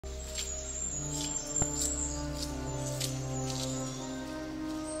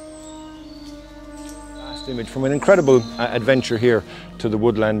next image from an incredible adventure here to the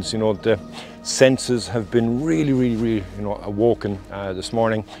woodlands. You know, the senses have been really awoken this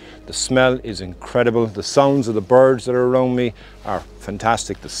morning. The smell is incredible. The sounds of the birds that are around me are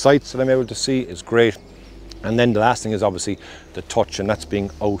fantastic. The sights that I'm able to see is great. And then the last thing is obviously the touch, and that's being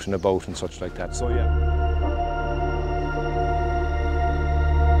out and about and such like that. So yeah.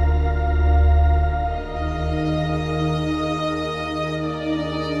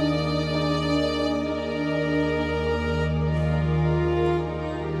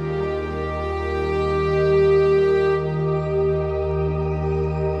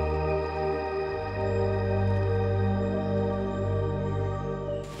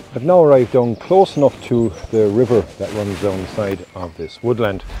 I've now arrived down close enough to the river that runs down the side of this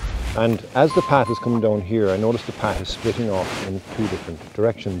woodland, and as the path is coming down here, I notice the path is splitting off in two different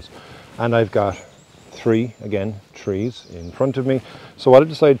directions, and I've got three trees in front of me. So what I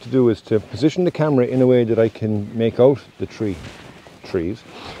decided to do is to position the camera in a way that I can make out the trees,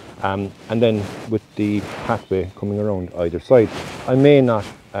 and then with the pathway coming around either side. I may not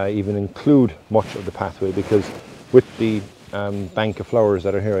even include much of the pathway, because with the bank of flowers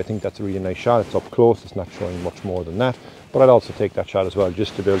that are here, I think that's a really nice shot. It's up close, it's not showing much more than that, but I'll also take that shot as well,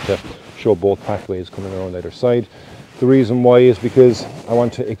 just to be able to show both pathways coming around either side. The reason why is because I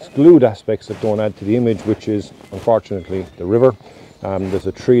want to exclude aspects that don't add to the image, which is unfortunately the river. There's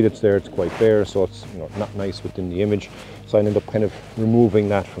a tree that's there, it's quite bare, so it's not nice within the image, so I end up kind of removing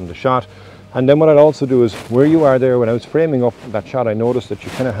that from the shot. And then what I'll also do is, where you are there, when I was framing up that shot, I noticed that you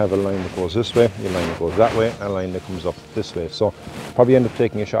kind of have a line that goes this way, a line that goes that way, and a line that comes up this way. So probably end up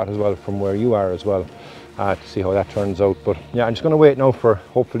taking a shot as well from where you are as well, to see how that turns out. But yeah, I'm just going to wait now for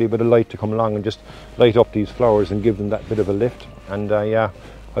hopefully a bit of light to come along and just light up these flowers and give them that bit of a lift. And yeah,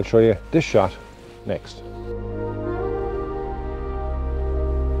 I'll show you this shot next.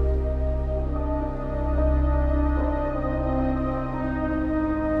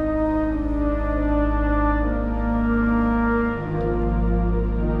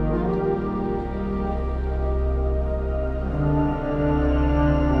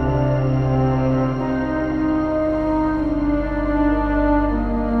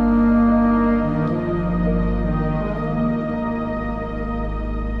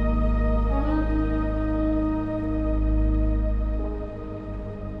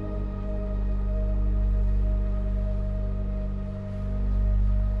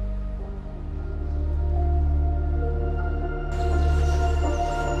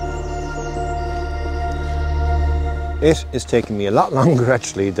 It is taking me a lot longer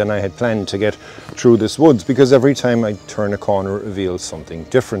actually than I had planned to get through this woods, because every time I turn a corner it reveals something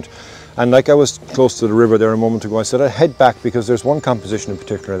different. And like I was close to the river there a moment ago, I said I'd head back because there's one composition in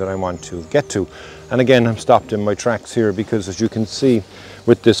particular that I want to get to. And again, I'm stopped in my tracks here because, as you can see,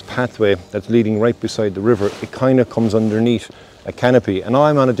 with this pathway that's leading right beside the river, it kind of comes underneath a canopy. And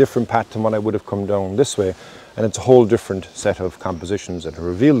I'm on a different path than what I would have come down this way. And it's a whole different set of compositions that have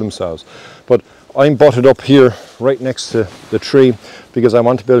revealed themselves. But I'm butted up here right next to the tree because I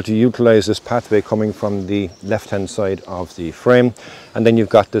want to be able to utilize this pathway coming from the left hand side of the frame, and then you've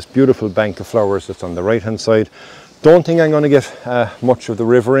got this beautiful bank of flowers that's on the right hand side. Don't think I'm going to get much of the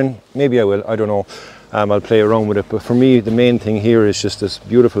river in. Maybe I will, I don't know. I'll play around with it, but for me the main thing here is just this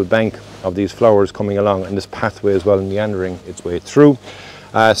beautiful bank of these flowers coming along, and this pathway as well meandering its way through.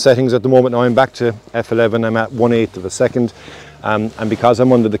 Settings at the moment now, I'm back to f11, I'm at 1/8 of a second. And because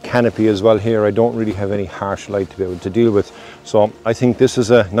I'm under the canopy as well here, I don't really have any harsh light to be able to deal with. So I think this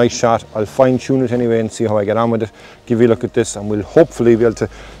is a nice shot. I'll fine tune it anyway and see how I get on with it. Give you a look at this, and we'll hopefully be able to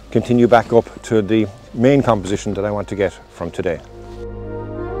continue back up to the main composition that I want to get from today.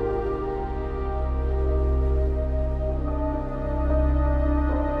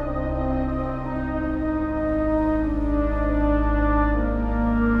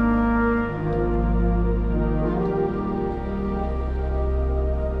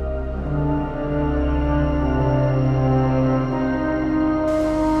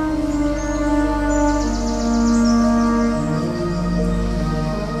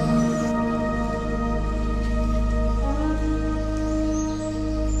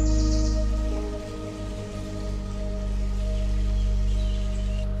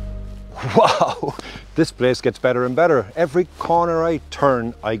 Wow, this place gets better and better. Every corner I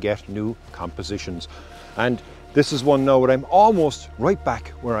turn, I get new compositions. And this is one now where I'm almost right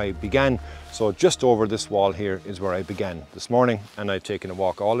back where I began. So just over this wall here is where I began this morning, and I've taken a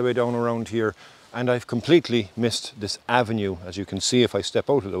walk all the way down around here, and I've completely missed this avenue. As you can see, if I step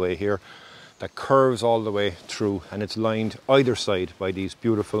out of the way here, that curves all the way through, and it's lined either side by these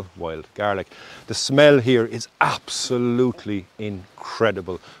beautiful wild garlic. The smell here is absolutely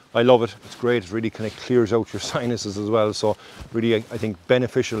incredible. I love it. It's great. It really kind of clears out your sinuses as well. So really, I think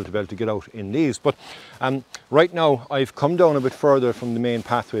beneficial to be able to get out in these. But right now I've come down a bit further from the main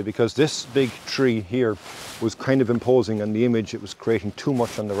pathway because this big tree here was kind of imposing on the image. It was creating too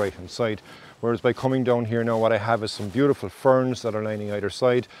much on the right hand side. Whereas by coming down here now, what I have is some beautiful ferns that are lining either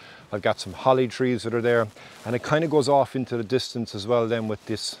side. I've got some holly trees that are there, and it kind of goes off into the distance as well then with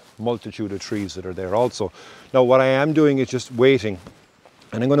this multitude of trees that are there also. Now what I am doing is just waiting,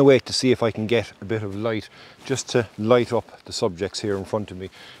 and I'm going to wait to see if I can get a bit of light just to light up the subjects here in front of me.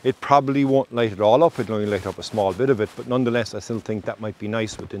 It probably won't light it all up, it'll only light up a small bit of it, but nonetheless I still think that might be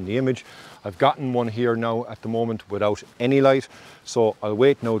nice within the image. I've gotten one here now at the moment without any light, so I'll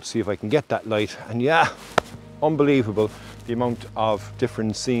wait now to see if I can get that light. And yeah, unbelievable the amount of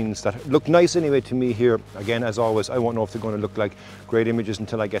different scenes that look nice anyway to me here. Again, as always, I won't know if they're going to look like great images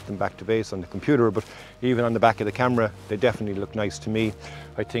until I get them back to base on the computer, but even on the back of the camera they definitely look nice to me.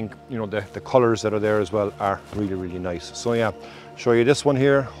 I think, you know, the colors that are there as well are really, really nice. So yeah, show you this one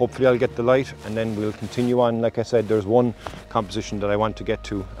here. Hopefully I'll get the light and then we'll continue on. Like I said, there's one composition that I want to get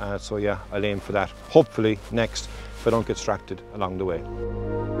to, so yeah, I'll aim for that hopefully next if I don't get distracted along the way.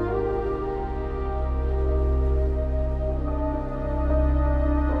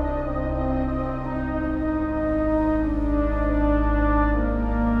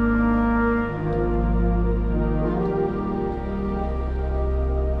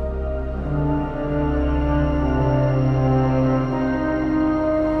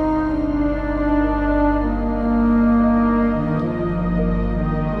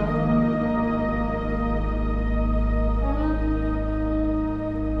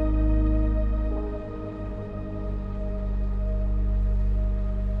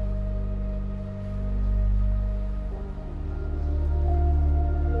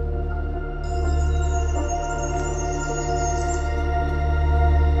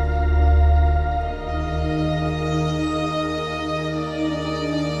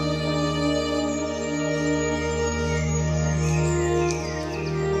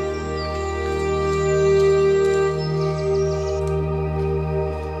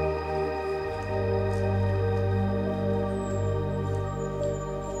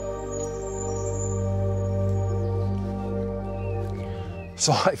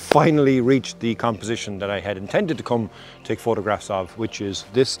 So I finally reached the composition that I had intended to come take photographs of, which is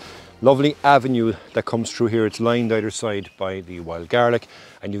this lovely avenue that comes through here. It's lined either side by the wild garlic,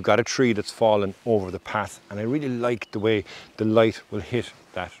 and you've got a tree that's fallen over the path, and I really like the way the light will hit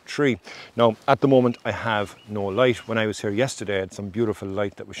that tree. Now at the moment I have no light. When I was here yesterday I had some beautiful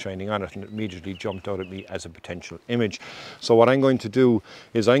light that was shining on it, and it immediately jumped out at me as a potential image. So what I'm going to do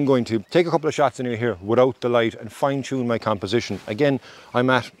is I'm going to take a couple of shots in here without the light and fine-tune my composition. Again, I'm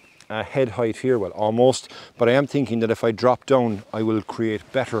at head height here, well almost, but I am thinking that if I drop down I will create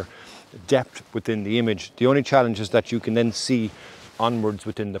better depth within the image. The only challenge is that you can then see onwards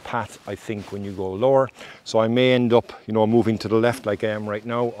within the path, I think, when you go lower. So I may end up, you know, moving to the left like I am right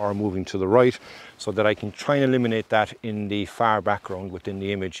now, or moving to the right, so that I can try and eliminate that in the far background within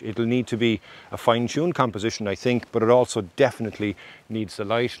the image. It'll need to be a fine-tuned composition, I think, but it also definitely needs the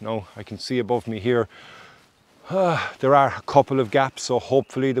light. Now I can see above me here there are a couple of gaps, so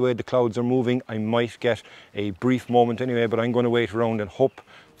hopefully the way the clouds are moving I might get a brief moment anyway, but I'm going to wait around and hope,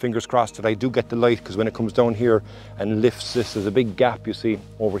 fingers crossed, that I do get the light, because when it comes down here and lifts this, there's a big gap you see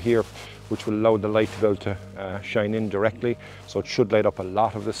over here which will allow the light to be able to shine in directly, so it should light up a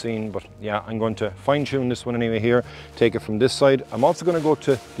lot of the scene. But yeah, I'm going to fine-tune this one anyway here, take it from this side. I'm also going to go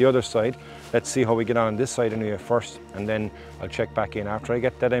to the other side. Let's see how we get on this side anyway first, and then I'll check back in after I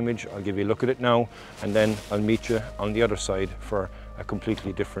get that image. I'll give you a look at it now, and then I'll meet you on the other side for a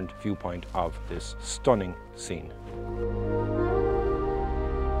completely different viewpoint of this stunning scene.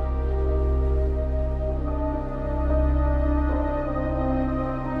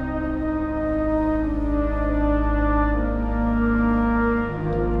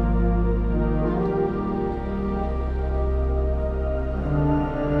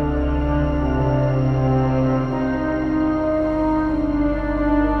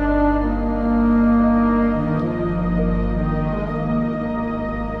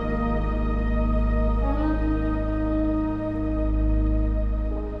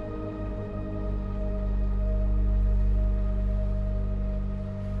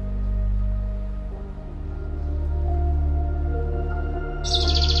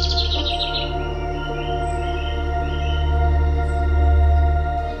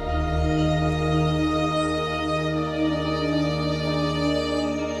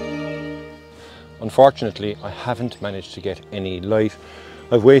 unfortunately I haven't managed to get any light.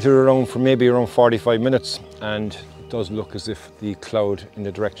 I've waited around for maybe around 45 minutes and it does look as if the cloud in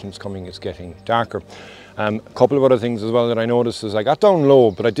the direction it's coming is getting darker. A couple of other things as well that I noticed is I got down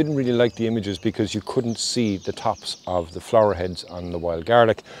low, but I didn't really like the images because you couldn't see the tops of the flower heads on the wild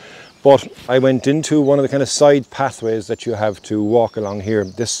garlic. But I went into one of the kind of side pathways that you have to walk along here.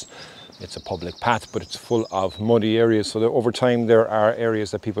 It's a public path, but it's full of muddy areas. So that over time there are areas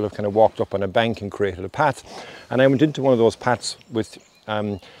that people have kind of walked up on a bank and created a path. And I went into one of those paths with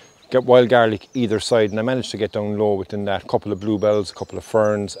get wild garlic either side, and I managed to get down low within that. Couple of bluebells, a couple of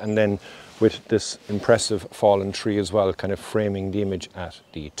ferns, and then with this impressive fallen tree as well, kind of framing the image at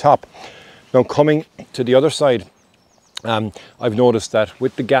the top. Now coming to the other side, I've noticed that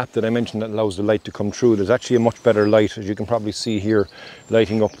with the gap that I mentioned that allows the light to come through, there's actually a much better light, as you can probably see here,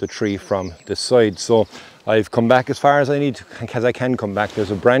 lighting up the tree from this side. So I've come back as far as I need to, as I can come back.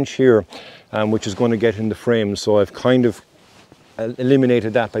 There's a branch here which is going to get in the frame, so I've kind of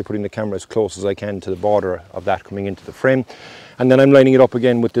eliminated that by putting the camera as close as I can to the border of that coming into the frame. And then I'm lining it up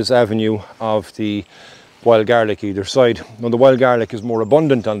again with this avenue of the wild garlic either side. Now the wild garlic is more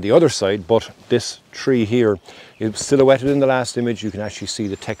abundant on the other side, but this tree here is silhouetted in the last image. You can actually see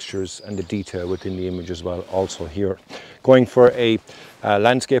the textures and the detail within the image as well also here. Going for a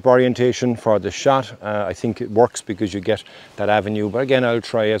landscape orientation for the shot. I think it works because you get that avenue, but again I'll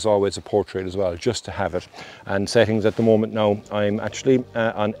try as always a portrait as well just to have it. And settings at the moment now, I'm actually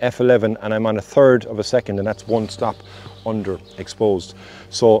on f11 and I'm on 1/3 of a second, and that's one stop underexposed.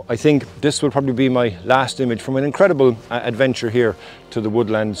 So I think this will probably be my last image from an incredible adventure here to the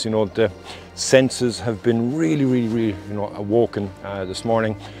woodlands. You know, the senses have been really awoken this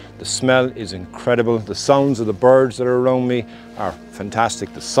morning. The smell is incredible. The sounds of the birds that are around me are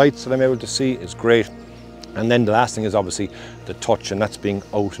fantastic. The sights that I'm able to see is great. And then the last thing is obviously the touch, and that's being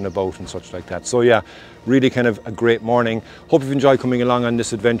out and about and such like that. So yeah, really kind of a great morning. Hope you've enjoyed coming along on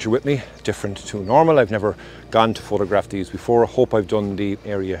this adventure with me. Different to normal. I've never gone to photograph these before. Hope I've done the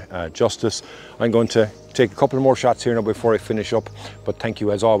area justice. I'm going to take a couple more shots here now before I finish up, but thank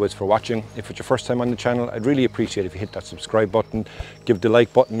you as always for watching. If it's your first time on the channel, I'd really appreciate if you hit that subscribe button, give the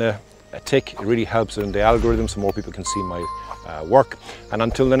like button a tick. It really helps in the algorithm so more people can see my work. And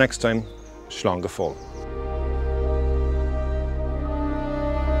until the next time, Slán go fóill.